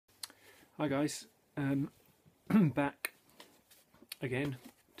Hi guys, back again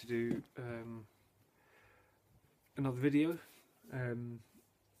to do another video.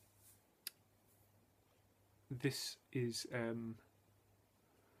 This is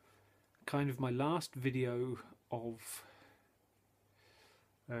kind of my last video of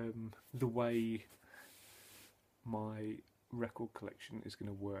the way my record collection is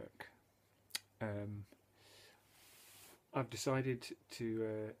going to work. I've decided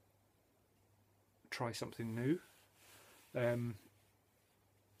to try something new,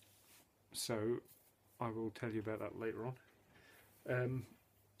 so I will tell you about that later on.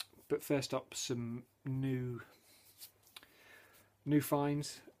 But first up, some new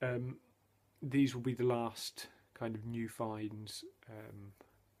finds. These will be the last kind of new finds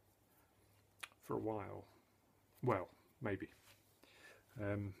for a while. Well, maybe.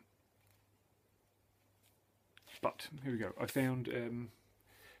 But here we go. I found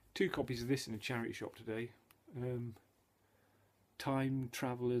 2 copies of this in a charity shop today. Time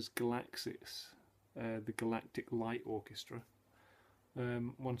Traveller's Galaxis, the Galactic Light Orchestra.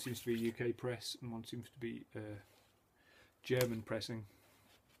 One seems to be UK press and one seems to be German pressing.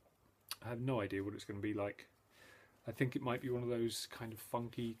 I have no idea what it's going to be like. I think it might be one of those kind of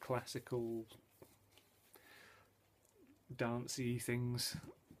funky classical dancey things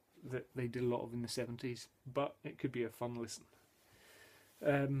that they did a lot of in the 70s, but it could be a fun listen.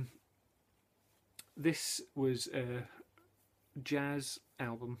 This was a jazz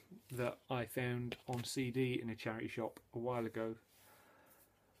album that I found on CD in a charity shop a while ago,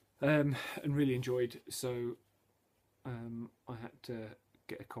 and really enjoyed, so I had to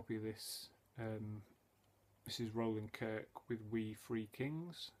get a copy of this. This is Roland Kirk with We Free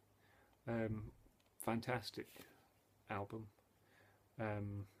Kings. Fantastic album.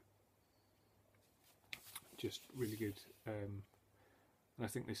 Just really good. And I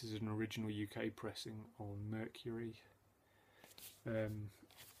think this is an original UK pressing on Mercury.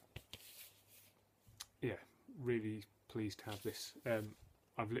 Yeah, really pleased to have this.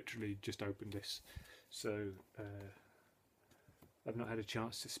 I've literally just opened this, so I've not had a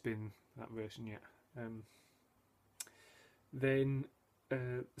chance to spin that version yet. Then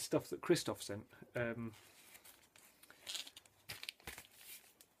stuff that Christoph sent.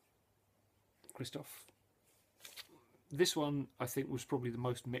 Christoph. This one I think was probably the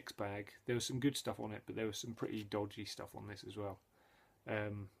most mixed bag. There was some good stuff on it, but there was some pretty dodgy stuff on this as well.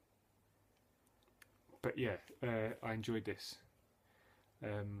 But yeah, I enjoyed this.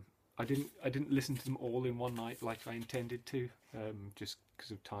 I didn't listen to them all in one night like I intended to, just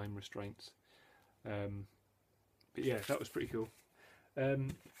because of time restraints. But yeah, that was pretty cool.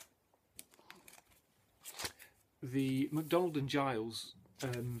 The MacDonald and Giles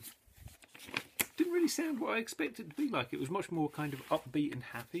didn't really sound what I expected it to be like. It was much more kind of upbeat and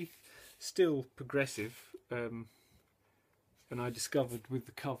happy, still progressive. And I discovered with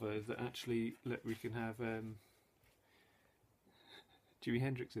the cover that actually, look, we can have Jimi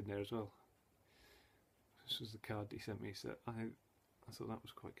Hendrix in there as well. This was the card he sent me, so I thought that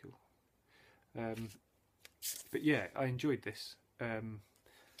was quite cool. But yeah, I enjoyed this. I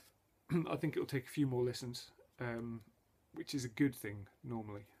think it'll take a few more listens, which is a good thing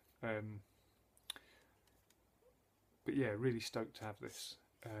normally. But yeah, really stoked to have this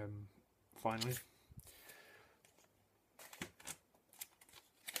finally.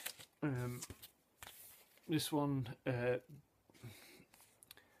 This one, the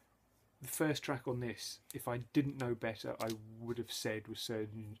first track on this, if I didn't know better, I would have said was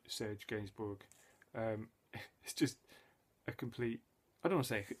Serge Gainsbourg. It's just a complete, I don't want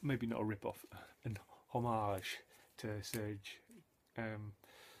to say, maybe not a rip-off, an homage to Serge.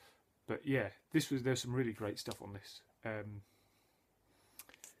 But yeah, there's some really great stuff on this.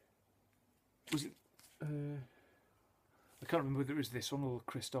 Was it? I can't remember whether it was this one or the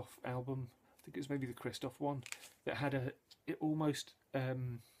Christoph album. I think it was maybe the Christoph one that had it almost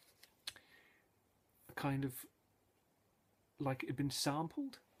kind of like it had been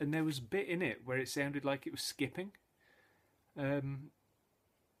sampled, and there was a bit in it where it sounded like it was skipping. But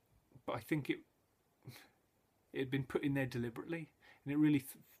I think it had been put in there deliberately, and it really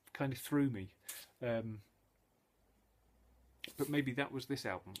kind of threw me. But maybe that was this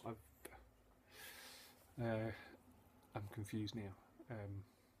album. I'm confused now.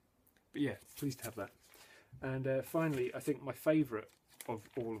 But yeah, pleased to have that. And finally, I think my favourite of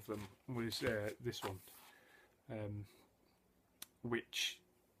all of them was this one, which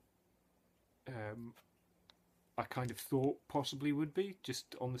I kind of thought possibly would be,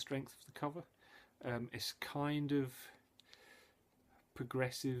 just on the strength of the cover. It's kind of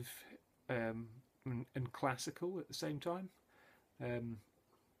progressive and classical at the same time.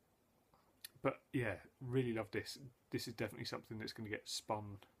 But yeah, really love this. This is definitely something that's going to get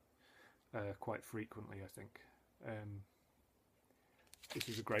spun quite frequently, I think. This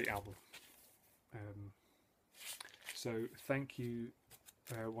is a great album. So thank you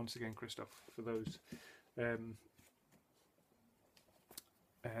once again, Christoph, for those. The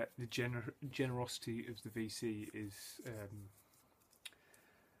generosity of the VC is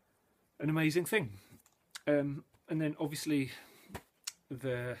an amazing thing. And then obviously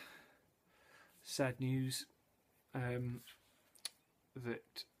the sad news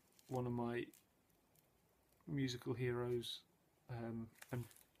that one of my musical heroes and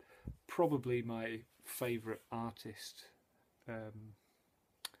probably my favourite artist of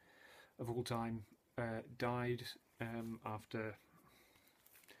all time died after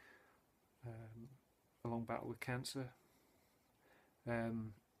a long battle with cancer.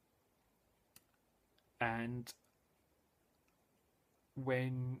 And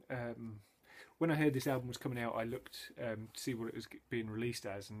when I heard this album was coming out, I looked to see what it was being released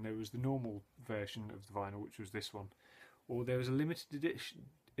as, and there was the normal version of the vinyl, which was this one, or there was a limited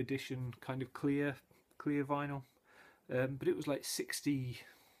edition kind of clear vinyl, but it was like 60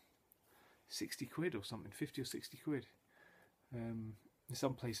 quid or something, 50 or 60 quid.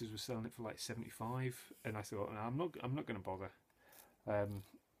 Some places were selling it for like 75, and I thought, no, I'm not going to bother.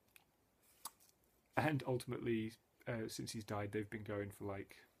 And ultimately, since he's died, they've been going for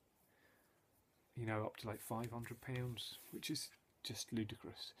like, up to like £500, which is just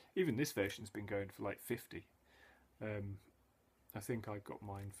ludicrous. Even this version's been going for like 50. I think I got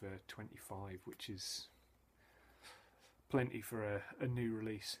mine for 25, which is plenty for a new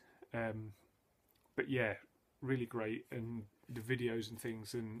release. But yeah, really great, and the videos and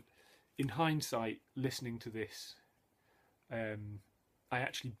things. And in hindsight, listening to this, I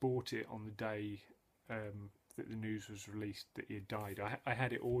actually bought it on the day that the news was released that he had died. I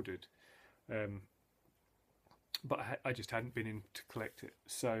had it ordered, but I just hadn't been in to collect it.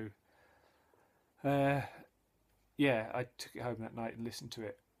 So yeah, I took it home that night and listened to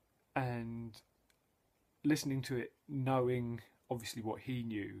it, and listening to it knowing obviously what he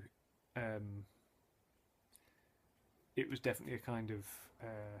knew, it was definitely a kind of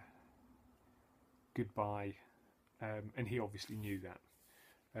goodbye, and he obviously knew that.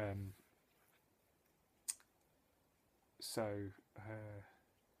 So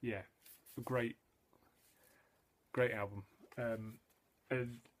yeah, a great album,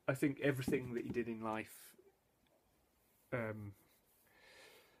 and I think everything that he did in life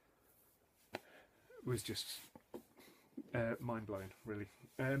was just mind-blowing, really.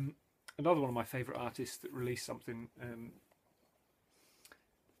 Another one of my favourite artists that released something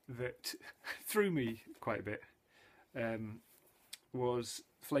that threw me quite a bit was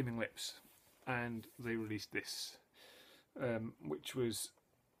Flaming Lips, and they released this, which was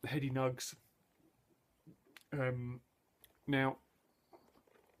the Heady Nugs. Now,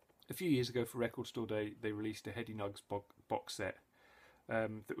 a few years ago for Record Store Day, they released a Heady Nugs box set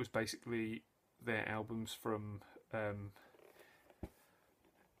that was basically their albums from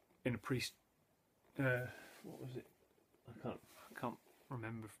In a Priest. What was it? I can't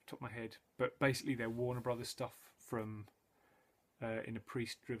remember off the top of my head. But basically, their Warner Brothers stuff from In a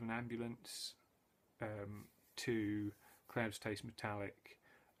Priest-driven Ambulance to Clouds Taste Metallic,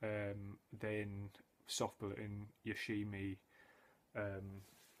 then Soft Bullet in Yoshimi.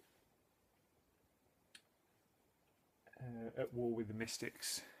 At War with the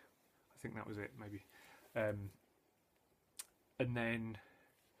Mystics, I think that was it, maybe. And then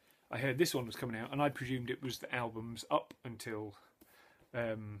I heard this one was coming out, and I presumed it was the albums up until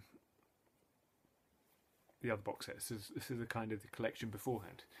the other box sets. This is the kind of the collection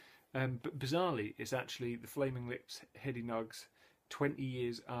beforehand. But bizarrely, it's actually the Flaming Lips Heady Nugs 20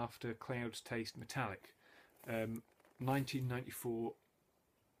 years after Clouds Taste Metallic, 1994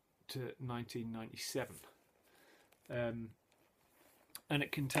 to 1997. And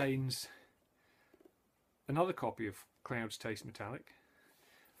it contains another copy of Clouds Taste Metallic,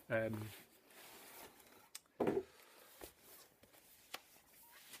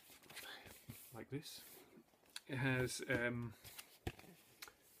 like this. It has an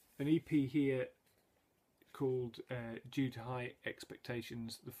EP here called Due to High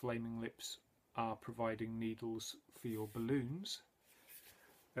Expectations, the Flaming Lips are providing needles for your balloons,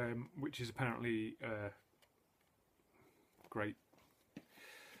 which is apparently great.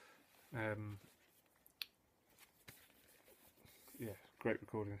 Yeah, great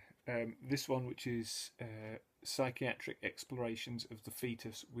recording. This one, which is Psychiatric Explorations of the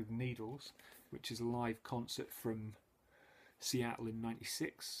Fetus with Needles, which is a live concert from Seattle in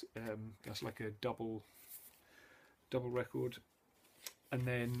 '96. That's like a double record. and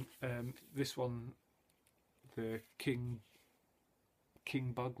then this one, the King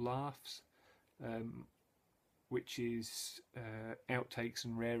Bug Laughs, which is outtakes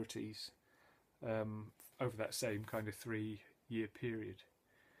and rarities over that same kind of 3-year period.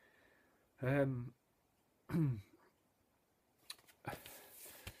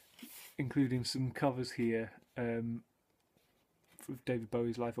 Including some covers here for David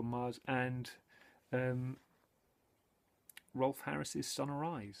Bowie's Life on Mars and Rolf Harris's Sun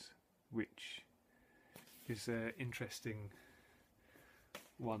Arise, which is an interesting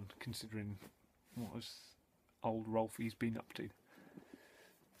one considering what was old Rolfie's been up to.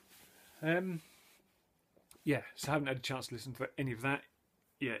 Yeah, so I haven't had a chance to listen to any of that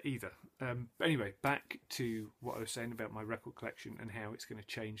yet either. But anyway, back to what I was saying about my record collection and how it's going to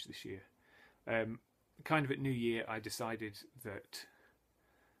change this year. Kind of at New Year, I decided that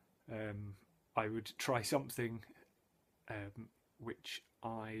I would try something which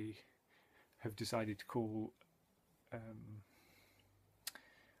I have decided to call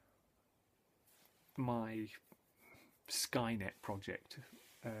my Skynet project,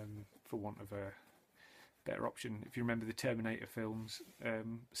 for want of a better option. If you remember the Terminator films,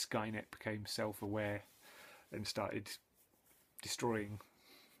 Skynet became self-aware and started destroying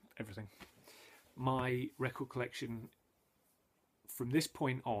everything. My record collection, from this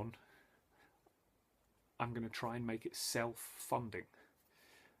point on, I'm going to try and make it self-funding.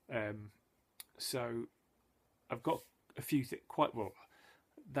 So I've got a few quite well.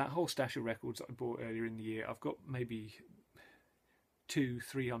 That whole stash of records that I bought earlier in the year, I've got maybe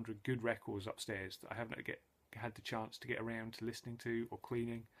 200-300 good records upstairs that I haven't had the chance to get around to listening to or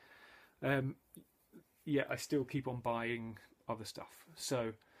cleaning. Yeah, I still keep on buying other stuff.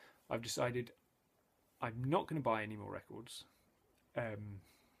 So I've decided I'm not going to buy any more records.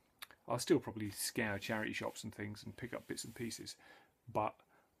 I'll still probably scour charity shops and things and pick up bits and pieces, but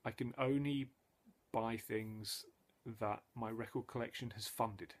I can only buy things that my record collection has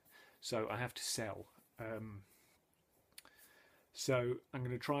funded. So I have to sell. So I'm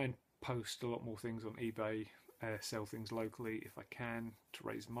going to try and post a lot more things on eBay, sell things locally if I can to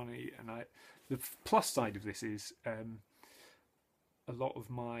raise money. And the plus side of this is a lot of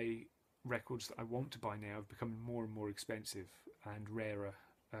my records that I want to buy now have become more and more expensive and rarer.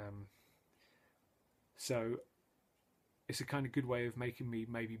 So it's a kind of good way of making me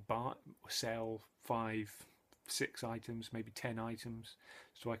maybe sell 5-6 items, maybe 10 items,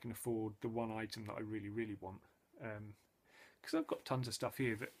 so I can afford the one item that I really, really want. Because I've got tons of stuff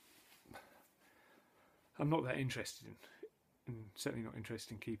here that I'm not that interested in, and certainly not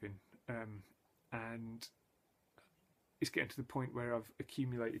interested in keeping. And it's getting to the point where I've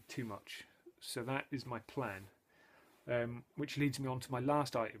accumulated too much. So that is my plan, which leads me on to my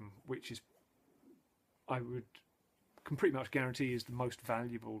last item, which is can pretty much guarantee is the most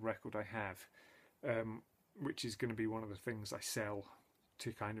valuable record I have, which is going to be one of the things I sell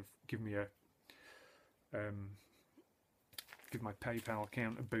to kind of give me give my PayPal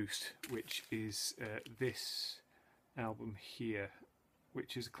account a boost, which is this album here,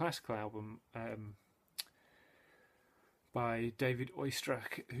 which is a classical album by David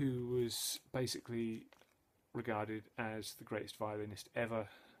Oistrakh, who was basically regarded as the greatest violinist ever.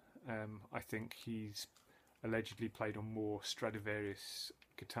 I think he's allegedly played on more Stradivarius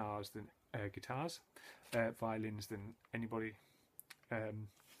violins than anybody.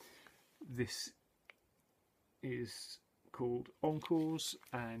 This is called Encores,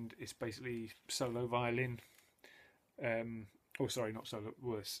 and it's basically solo violin. Oh, sorry, not solo.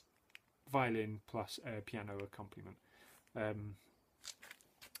 Worse, violin plus piano accompaniment, and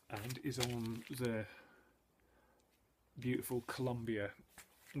is on the beautiful Columbia.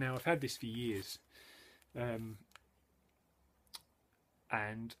 Now, I've had this for years, and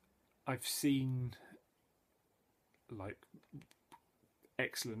I've seen like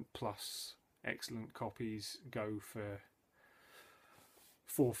excellent copies go for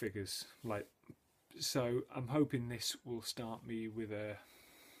 4 figures. Like, so I'm hoping this will start me with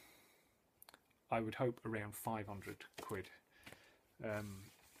I would hope around 500 quid,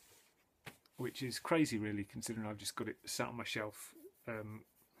 which is crazy really, considering I've just got it sat on my shelf.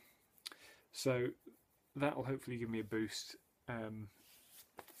 So that'll hopefully give me a boost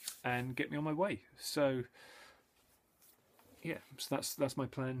and get me on my way. So yeah, so that's my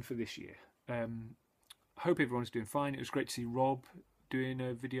plan for this year. I hope everyone's doing fine. It was great to see Rob doing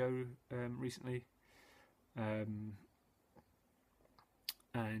a video recently,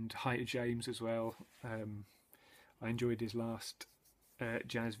 and hi to James as well. I enjoyed his last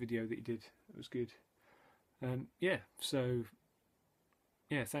jazz video that he did. It was good. Yeah, so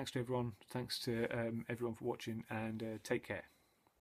yeah, thanks to everyone. Thanks to everyone for watching, and take care.